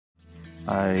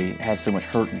I had so much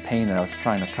hurt and pain that I was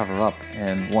trying to cover up,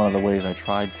 and one of the ways I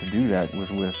tried to do that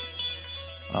was with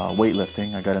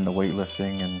weightlifting. I got into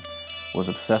weightlifting and was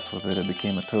obsessed with it. It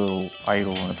became a total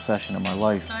idol and obsession in my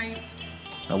life.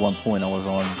 At one point I was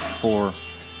on 4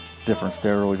 different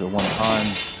steroids at one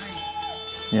time.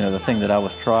 You know, the thing that I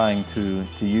was trying to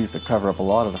use to cover up a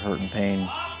lot of the hurt and pain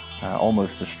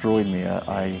almost destroyed me.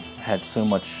 I had so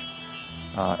much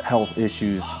health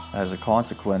issues as a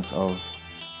consequence of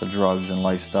the drugs and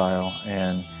lifestyle,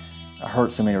 and I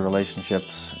hurt so many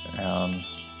relationships and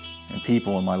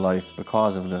people in my life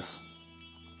because of this.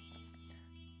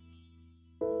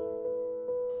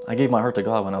 I gave my heart to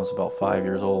God when I was about 5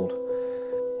 years old.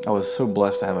 I was so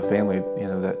blessed to have a family, you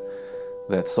know,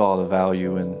 that saw the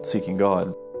value in seeking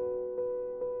God.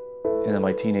 And in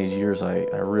my teenage years, I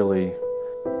really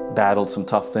battled some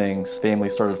tough things. Family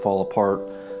started to fall apart.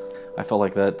 I felt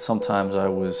like that sometimes I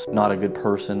was not a good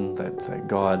person, that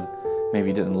God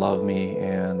maybe didn't love me,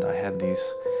 and I had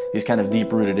these kind of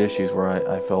deep-rooted issues where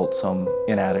I felt some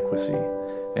inadequacy.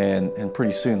 And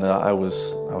pretty soon that I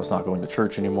was not going to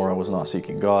church anymore. I was not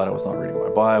seeking God. I was not reading my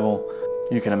Bible.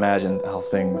 You can imagine how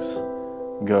things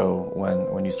go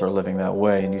when you start living that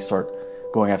way and you start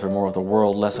going after more of the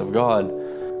world, less of God.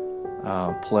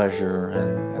 Pleasure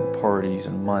and parties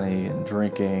and money and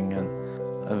drinking, and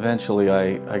eventually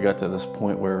I got to this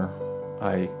point where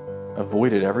I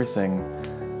avoided everything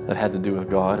that had to do with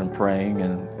God and praying,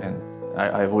 and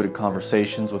I avoided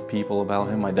conversations with people about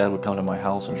Him. My dad would come to my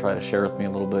house and try to share with me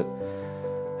a little bit,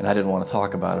 and I didn't want to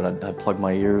talk about it. I'd plug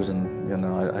my ears, and you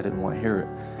know, I didn't want to hear it.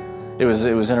 It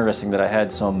was interesting that I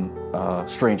had some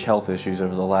strange health issues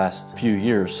over the last few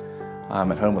years.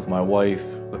 I'm at home with my wife.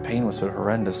 The pain was so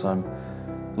horrendous. I'm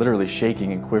literally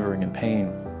shaking and quivering in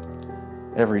pain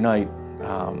every night.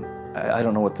 I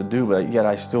don't know what to do, but yet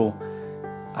I still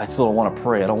don't want to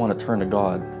pray. I don't want to turn to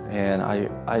God. And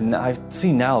I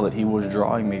see now that He was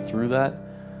drawing me through that,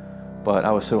 but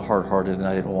I was so hard-hearted and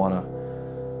I didn't want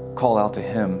to call out to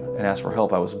Him and ask for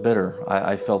help. I was bitter.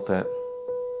 I felt that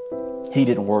He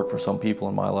didn't work for some people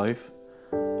in my life,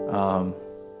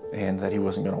 and that He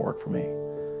wasn't going to work for me.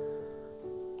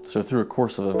 So through a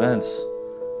course of events,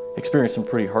 experienced some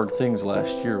pretty hard things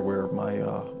last year where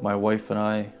my wife and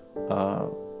I,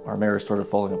 our marriage started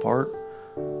falling apart.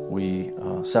 We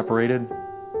separated,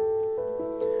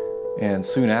 and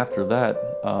soon after that,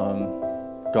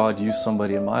 God used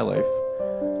somebody in my life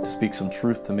to speak some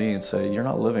truth to me and say, you're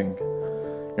not living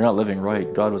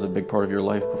right. God was a big part of your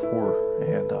life before,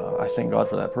 and I thank God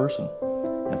for that person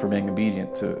and for being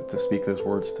obedient to speak those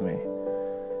words to me.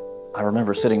 I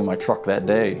remember sitting in my truck that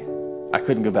day. I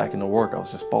couldn't go back into work. I was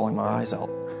just bawling my eyes out,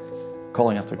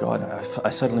 calling out to God. And I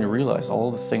suddenly realized all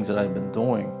the things that I'd been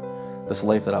doing, this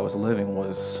life that I was living,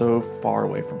 was so far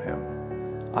away from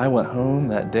Him. I went home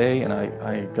that day and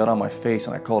I got on my face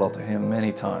and I called out to Him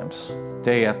many times,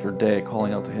 day after day,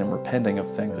 calling out to Him, repenting of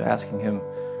things, asking Him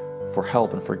for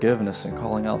help and forgiveness, and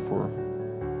calling out for,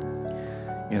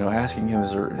 you know, asking Him,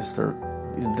 is there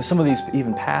some of these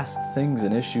even past things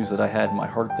and issues that I had in my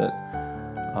heart that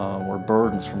were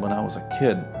burdens from when I was a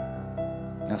kid.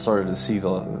 I started to see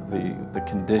the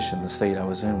condition, the state I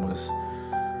was in was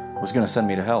going to send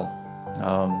me to hell.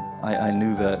 I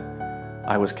knew that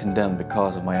I was condemned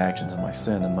because of my actions and my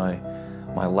sin and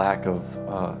my lack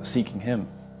of seeking Him.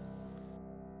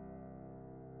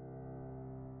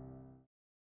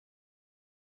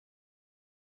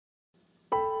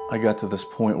 I got to this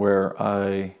point where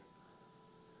I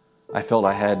felt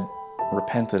I had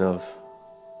repented of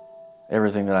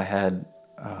everything that I had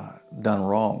done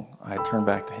wrong. I turned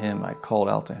back to Him. I called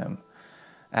out to Him,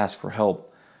 asked for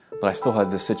help. But I still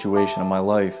had this situation in my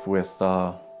life with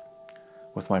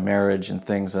my marriage and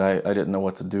things that I didn't know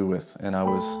what to do with. And I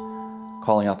was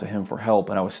calling out to Him for help,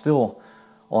 and I was still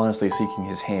honestly seeking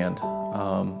His hand.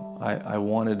 I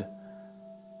wanted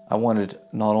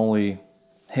not only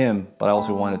Him, but I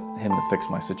also wanted Him to fix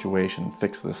my situation,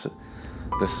 fix this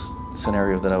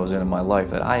scenario that I was in my life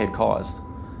that I had caused.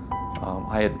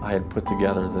 I had put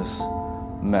together this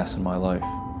mess in my life,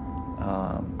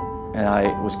 and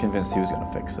I was convinced He was going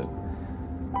to fix it.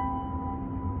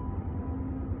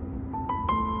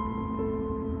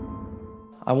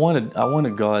 I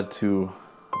wanted God to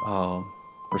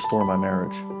restore my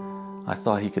marriage. I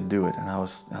thought He could do it, and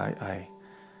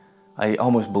I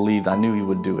almost believed, I knew He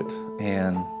would do it,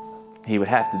 and He would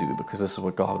have to do it because this is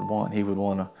what God would want. He would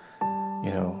want to,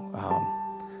 you know,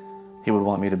 He would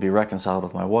want me to be reconciled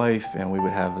with my wife, and we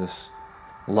would have this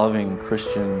loving,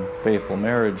 Christian, faithful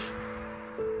marriage.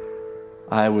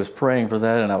 I was praying for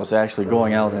that, and I was actually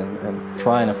going out and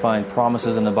trying to find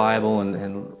promises in the Bible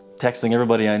and texting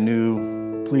everybody I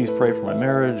knew, please pray for my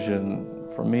marriage and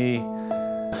for me.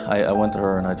 I went to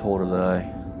her and I told her that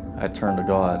I turned to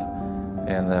God,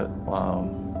 and that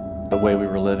the way we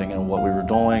were living and what we were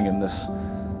doing and this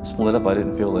split up, I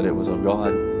didn't feel that it was of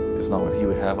God. It's not what He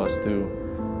would have us do.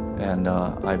 And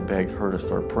I begged her to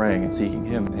start praying and seeking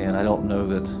Him. And I don't know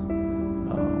that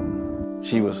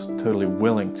she was totally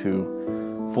willing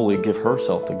to fully give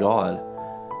herself to God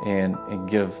and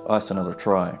give us another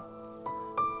try.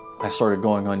 I started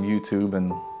going on YouTube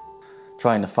and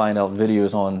trying to find out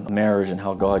videos on marriage and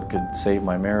how God could save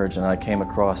my marriage, and I came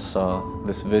across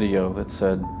this video that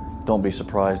said, "Don't be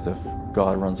surprised if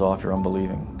God runs off your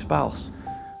unbelieving spouse,"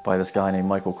 by this guy named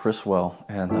Michael Criswell.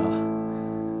 And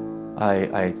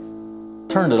I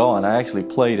turned it on. I actually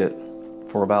played it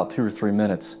for about 2 or 3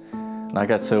 minutes, and I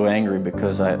got so angry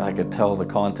because I could tell the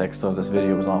context of this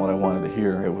video was not what I wanted to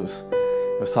hear. It was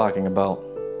talking about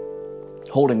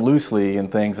holding loosely and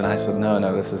things, and I said, no,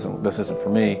 this isn't for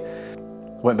me.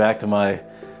 Went back to my,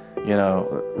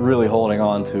 really holding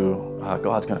on to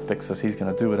God's going to fix this. He's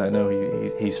going to do it. I know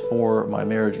He's for my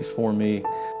marriage. He's for me.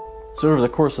 So over the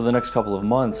course of the next couple of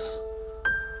months,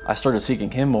 I started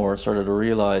seeking Him more. Started to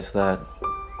realize that,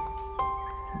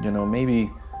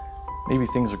 maybe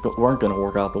things weren't going to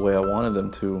work out the way I wanted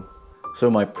them to.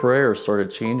 So my prayers started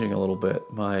changing a little bit.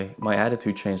 My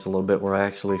attitude changed a little bit, where I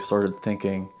actually started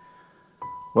thinking,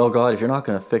 well, God, if you're not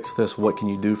going to fix this, what can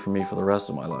you do for me for the rest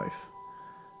of my life?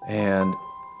 And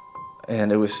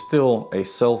it was still a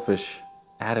selfish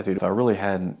attitude. I really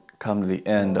hadn't come to the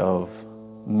end of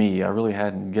me. I really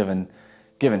hadn't given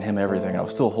Him everything. I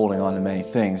was still holding on to many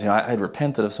things. I had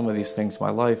repented of some of these things in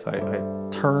my life. I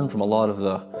turned from a lot of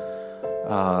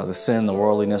the sin, the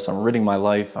worldliness. I'm ridding my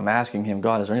life. I'm asking Him,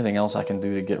 God, is there anything else I can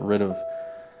do to get rid of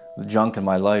the junk in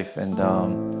my life? And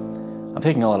I'm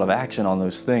taking a lot of action on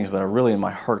those things, but in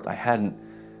my heart, I hadn't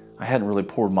really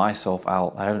poured myself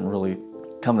out. I hadn't really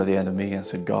come to the end of me and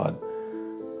said, God,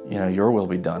 your will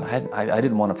be done. I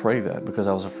didn't want to pray that because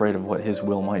I was afraid of what His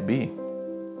will might be.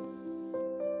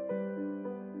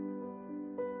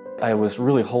 I was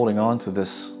really holding on to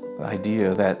this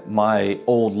idea that my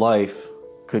old life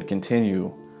could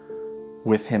continue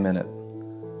with Him in it.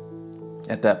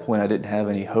 At that point, I didn't have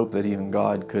any hope that even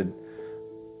God could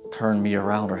turn me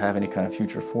around or have any kind of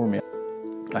future for me.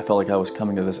 I felt like I was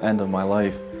coming to this end of my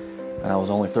life, and I was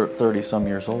only 30-some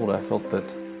years old. I felt that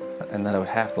I would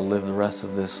have to live the rest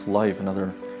of this life,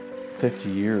 another 50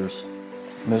 years,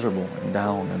 miserable and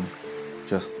down and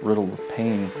just riddled with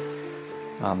pain.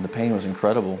 The pain was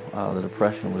incredible. The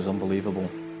depression was unbelievable.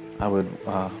 I would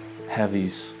have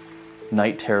these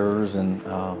night terrors and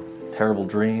terrible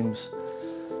dreams.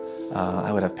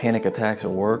 I would have panic attacks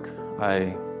at work.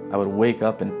 I would wake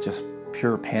up in just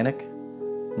pure panic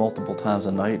multiple times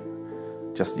a night,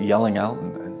 just yelling out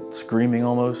and screaming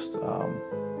almost,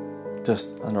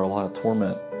 just under a lot of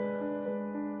torment.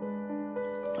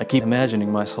 I keep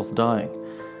imagining myself dying.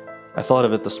 I thought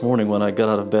of it this morning when I got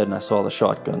out of bed and I saw the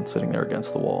shotgun sitting there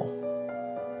against the wall.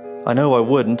 I know I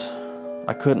wouldn't.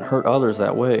 I couldn't hurt others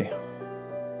that way.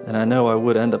 And I know I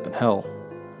would end up in hell.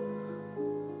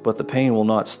 But the pain will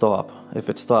not stop. If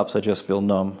it stops, I just feel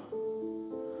numb.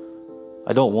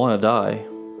 I don't want to die.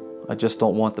 I just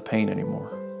don't want the pain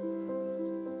anymore.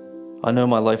 I know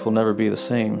my life will never be the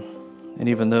same. And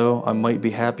even though I might be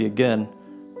happy again,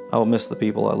 I will miss the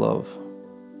people I love.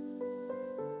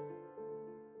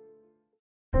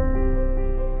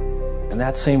 And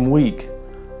that same week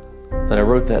that I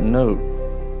wrote that note,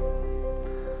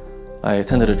 I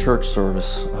attended a church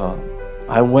service.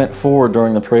 I went forward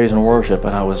during the praise and worship,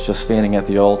 and I was just standing at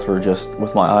the altar, just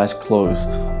with my eyes closed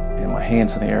and my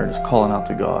hands in the air, just calling out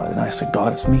to God. And I said,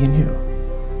 God, it's me and you.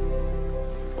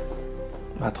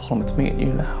 I told Him, it's me and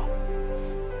you now.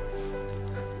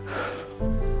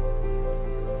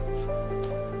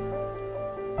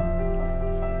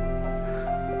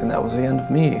 And that was the end of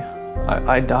me.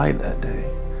 I died that day.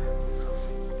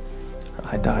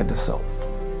 I died to self.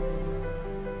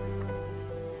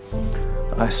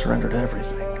 I surrendered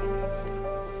everything.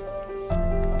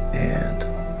 And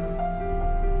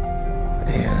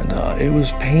it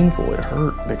was painful. It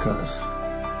hurt because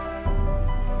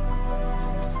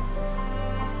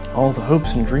all the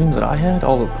hopes and dreams that I had,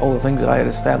 all the things that I had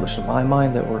established in my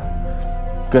mind that were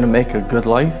going to make a good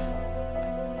life,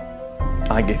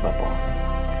 I gave up on.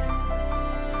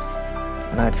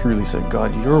 And I truly said,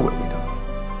 God, your will be done.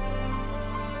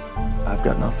 I've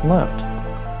got nothing left.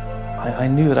 I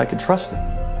knew that I could trust Him.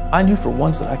 I knew for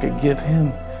once that I could give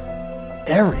Him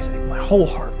everything, my whole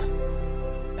heart,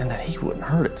 and that He wouldn't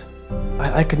hurt it.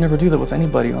 I could never do that with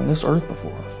anybody on this earth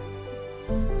before.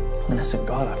 And I said,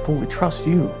 God, I fully trust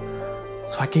you.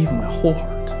 So I gave Him my whole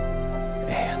heart.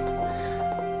 And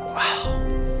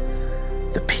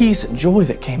wow, the peace and joy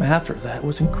that came after that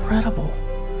was incredible.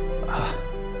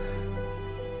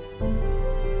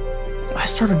 I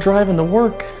started driving to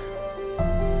work,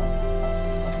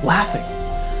 laughing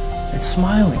and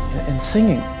smiling and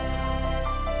singing.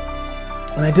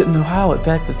 And I didn't know how. In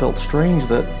fact, it felt strange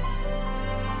that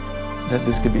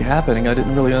this could be happening. I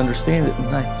didn't really understand it.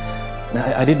 And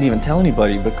I didn't even tell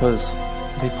anybody because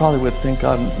they probably would think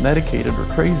I'm medicated or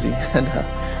crazy.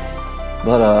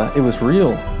 But it was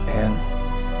real, and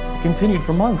it continued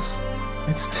for months.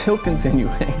 It's still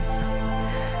continuing.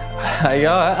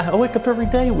 I wake up every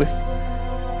day with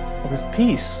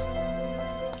peace.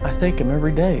 I thank Him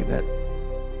every day that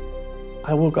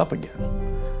I woke up again.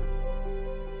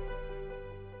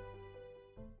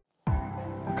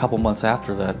 A couple months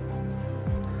after that,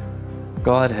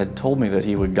 God had told me that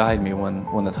He would guide me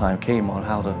when the time came on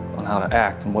how to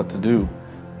act and what to do.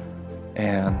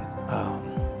 And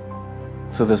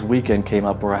so this weekend came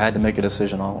up where I had to make a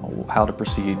decision on how to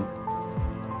proceed,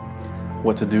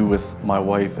 what to do with my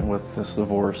wife and with this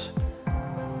divorce.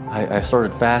 I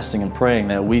started fasting and praying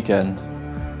that weekend,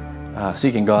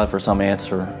 seeking God for some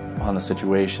answer on the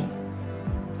situation.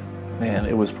 And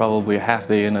it was probably a half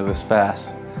day into this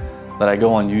fast that I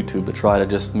go on YouTube to try to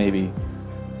just maybe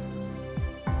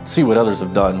see what others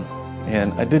have done.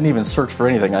 And I didn't even search for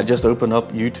anything. I just opened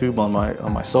up YouTube on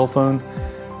my cell phone,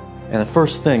 and the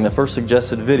first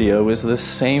suggested video is this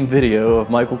same video of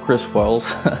Michael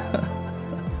Criswell's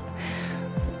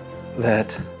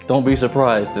that don't be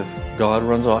surprised if God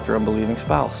runs off your unbelieving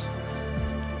spouse.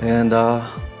 And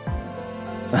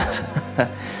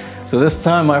so this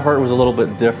time my heart was a little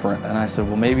bit different, and I said,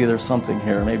 well, maybe there's something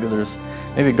here.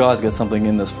 Maybe God's got something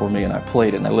in this for me. And I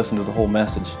played it and I listened to the whole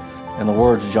message, and the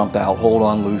words jumped out, hold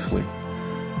on loosely.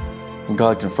 And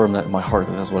God confirmed that in my heart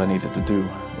that that's what I needed to do,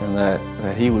 and that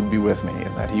He would be with me,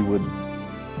 and that He would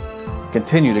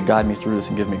continue to guide me through this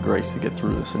and give me grace to get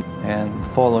through this. And the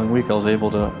following week I was able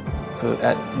to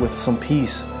with some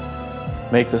peace,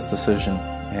 make this decision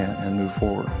and move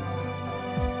forward.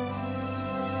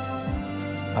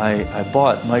 I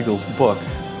bought Michael's book,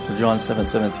 the John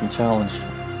 17 Challenge,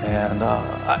 and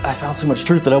I found so much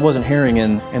truth that I wasn't hearing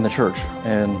in the church.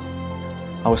 And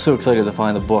I was so excited to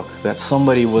find the book that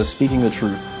somebody was speaking the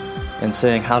truth and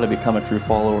saying how to become a true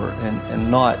follower,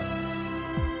 and not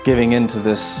giving in to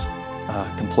this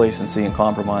complacency and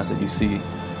compromise that you see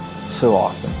so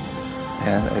often.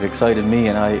 And it excited me,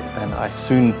 and I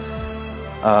soon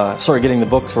started getting the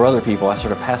books for other people. I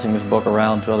started passing this book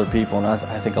around to other people, and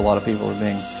I think a lot of people are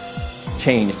being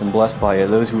changed and blessed by it.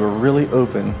 Those who are really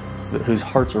open, whose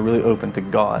hearts are really open to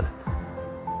God,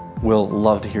 will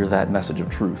love to hear that message of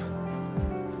truth.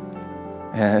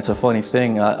 And it's a funny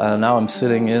thing, now I'm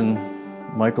sitting in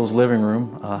Michael's living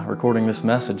room recording this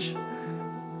message.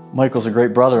 Michael's a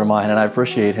great brother of mine, and I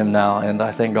appreciate him now, and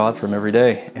I thank God for him every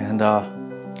day. And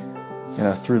you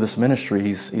know, through this ministry,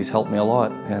 he's helped me a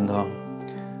lot, and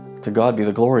to God be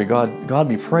the glory. God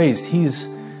be praised.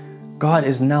 God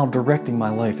is now directing my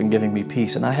life and giving me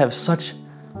peace, and I have such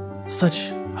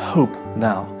hope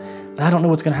now. And I don't know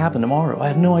what's going to happen tomorrow. I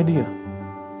have no idea.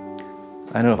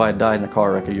 I know if I had died in a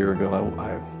car wreck a year ago,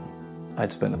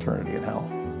 I'd spend eternity in hell.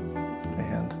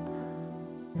 And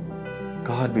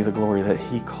God be the glory that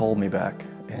He called me back,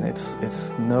 and it's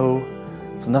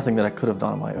nothing that I could have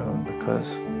done on my own,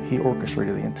 because He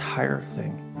orchestrated the entire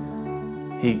thing.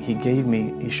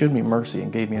 He showed me mercy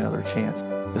and gave me another chance.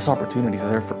 This opportunity is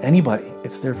there for anybody.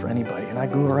 It's there for anybody. And I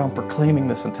go around proclaiming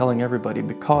this and telling everybody,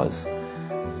 because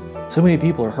so many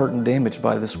people are hurt and damaged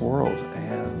by this world.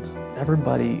 And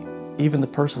everybody, even the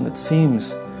person that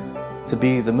seems to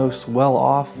be the most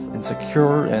well-off and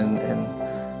secure and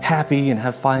happy and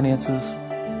have finances,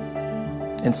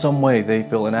 in some way they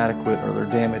feel inadequate or they're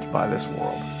damaged by this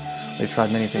world. They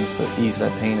tried many things to ease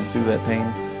that pain and soothe that pain.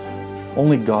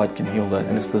 Only God can heal that,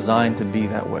 and it's designed to be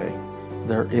that way.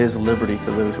 There is liberty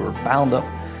to those who are bound up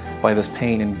by this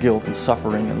pain and guilt and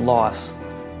suffering and loss.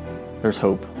 There's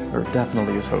hope. There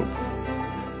definitely is hope.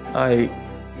 I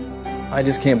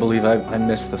just can't believe I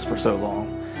missed this for so long.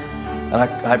 And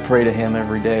I pray to Him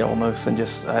every day almost, and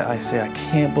just I say I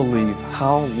can't believe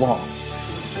how long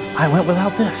I went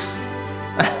without this.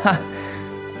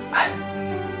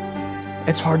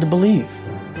 It's hard to believe.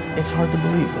 It's hard to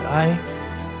believe that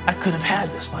I could have had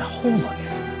this my whole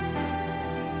life.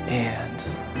 And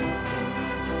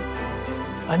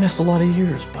I missed a lot of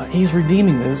years, but He's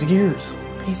redeeming those years.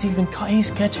 He's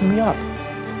catching me up.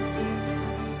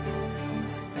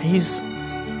 He's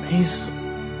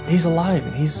alive,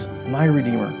 and He's my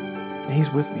Redeemer. And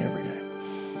He's with me every day.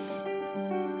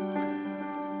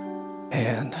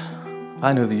 And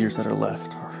I know the years that are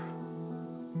left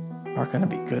are going to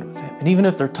be good with Him. And even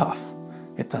if they're tough,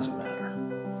 it doesn't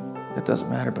matter. It doesn't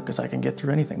matter because I can get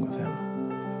through anything with Him.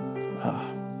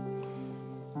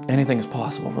 Anything is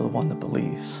possible for the one that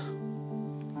believes.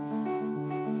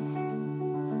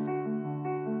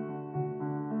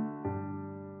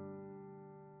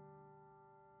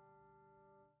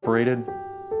 Separated,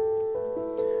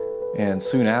 and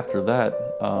soon after that,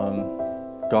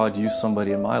 God used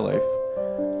somebody in my life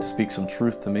to speak some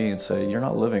truth to me and say, you're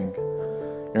not living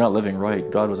right.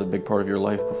 God was a big part of your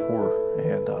life before,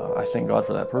 and I thank God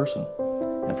for that person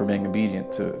and for being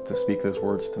obedient to speak those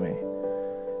words to me.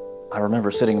 I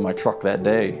remember sitting in my truck that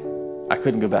day. I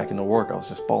couldn't go back into work. I was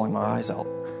just bawling my eyes out,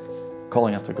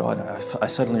 calling out to God. And I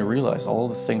suddenly realized all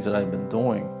the things that I'd been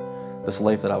doing, this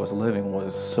life that I was living,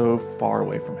 was so far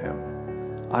away from Him.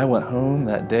 I went home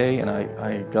that day and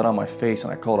I got on my face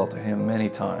and I called out to Him many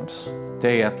times,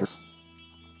 day after.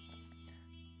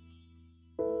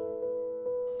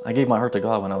 I gave my heart to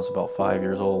God when I was about 5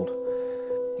 years old.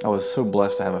 I was so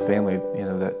blessed to have a family,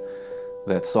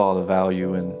 that saw the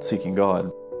value in seeking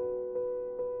God.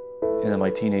 And in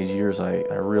my teenage years, I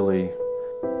really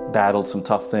battled some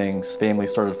tough things. Family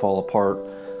started to fall apart.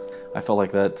 I felt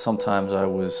like that sometimes I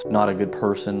was not a good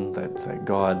person, that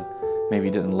God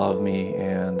maybe didn't love me,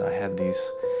 and I had these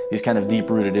kind of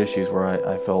deep-rooted issues where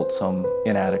I felt some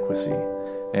inadequacy.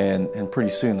 And pretty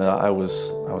soon that I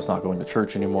was not going to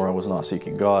church anymore. I was not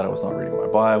seeking God. I was not reading my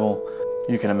Bible.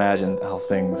 You can imagine how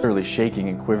things were really shaking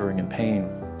and quivering in pain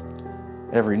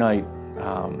every night.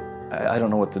 I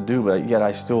don't know what to do, but yet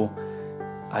I still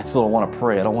don't want to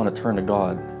pray. I don't want to turn to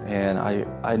God. And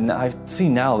I see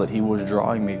now that He was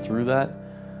drawing me through that,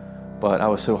 but I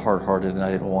was so hard-hearted and I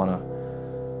didn't want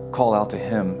to call out to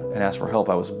Him and ask for help.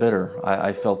 I was bitter.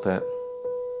 I felt that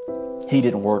He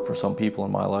didn't work for some people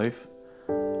in my life,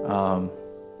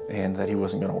 and that He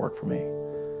wasn't going to work for me.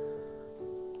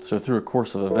 So through a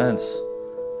course of events,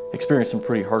 experienced some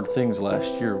pretty hard things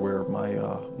last year where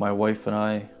my wife and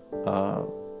I,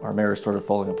 our marriage started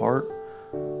falling apart.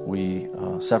 We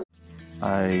separated.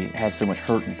 I had so much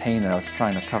hurt and pain that I was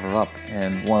trying to cover up,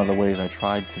 and one of the ways I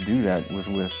tried to do that was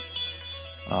with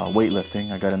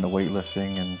weightlifting. I got into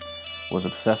weightlifting and was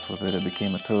obsessed with it. It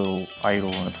became a total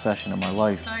idol and obsession in my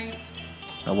life.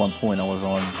 At one point I was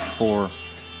on 4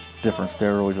 different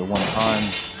steroids at one time.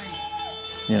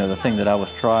 The thing that I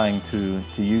was trying to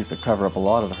use to cover up a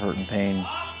lot of the hurt and pain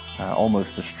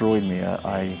almost destroyed me.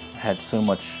 I had so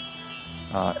much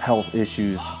health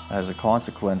issues as a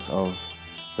consequence of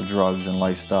the drugs and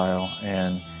lifestyle,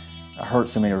 and I hurt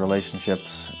so many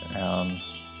relationships and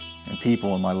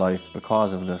people in my life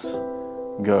because of this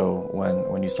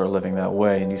when you start living that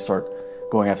way and you start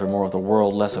going after more of the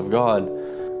world, less of God.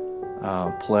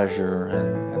 Pleasure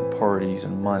and parties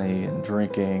and money and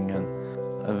drinking, and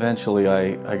eventually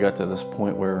I got to this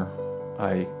point where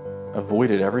I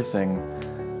avoided everything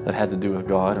that had to do with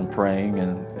God and praying,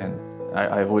 and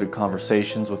I avoided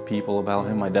conversations with people about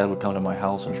Him. My dad would come to my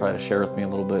house and try to share with me a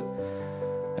little bit,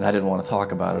 and I didn't want to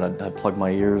talk about it. I'd plug my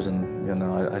ears, and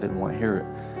I didn't want to hear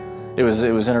it. It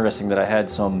was interesting that I had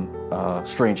some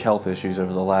strange health issues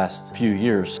over the last few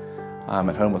years. I'm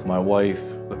at home with my wife.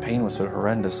 The pain was so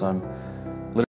horrendous. I'm